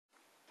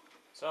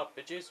What's up,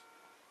 bitches?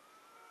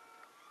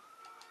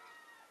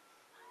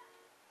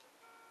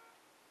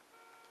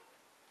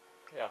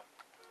 Yeah.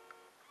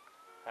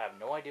 I have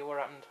no idea what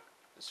happened.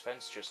 This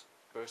fence just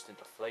burst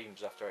into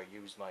flames after I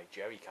used my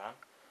jerry can.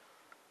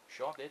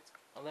 Shot it,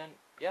 and then,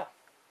 yeah.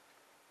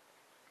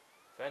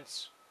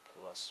 Fence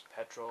plus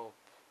petrol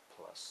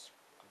plus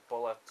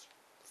bullet,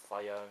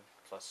 fire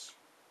plus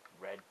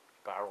red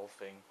barrel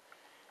thing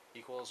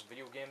equals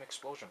video game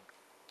explosion.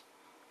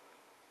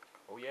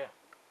 Oh yeah.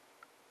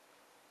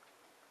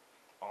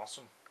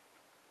 Awesome.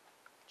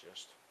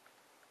 Just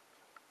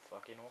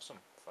fucking awesome.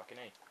 Fucking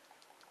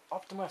A.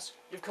 Optimus,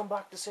 you've come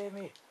back to save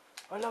me.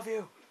 I love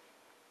you.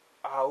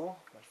 Ow,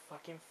 my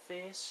fucking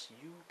face,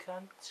 you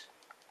cunt.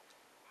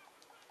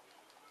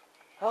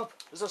 Help,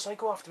 there's a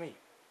psycho after me.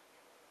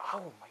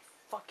 Ow, my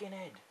fucking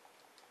head.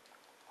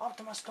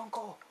 Optimus, don't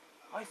go.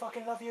 I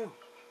fucking love you.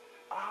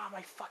 Ah,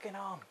 my fucking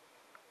arm.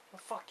 What the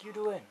fuck you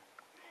doing?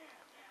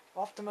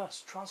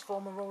 Optimus,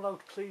 transform and roll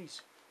out,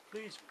 please.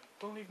 Please,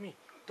 don't leave me.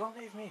 Don't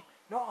leave me.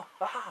 No,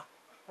 ah,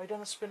 I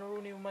done a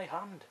spinneroonie with my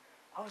hand.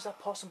 How is that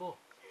possible?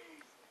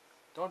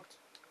 Don't.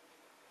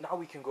 Now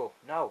we can go.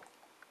 Now.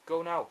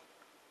 Go now.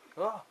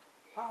 Ah,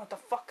 what the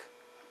fuck?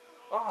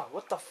 Ah,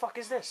 what the fuck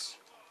is this?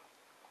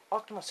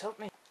 Optimus, help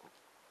me.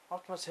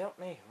 Optimus, help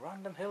me.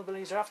 Random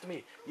hillbillies are after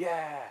me.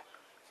 Yeah.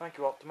 Thank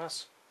you,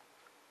 Optimus.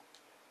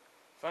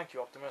 Thank you,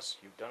 Optimus.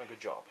 You've done a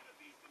good job.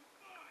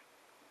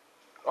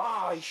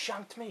 Ah, he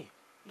shanked me.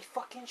 He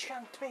fucking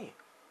shanked me.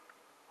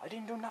 I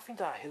didn't do nothing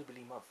to that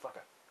hillbilly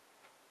motherfucker.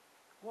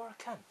 What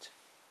a cunt.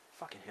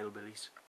 Fucking hillbillies.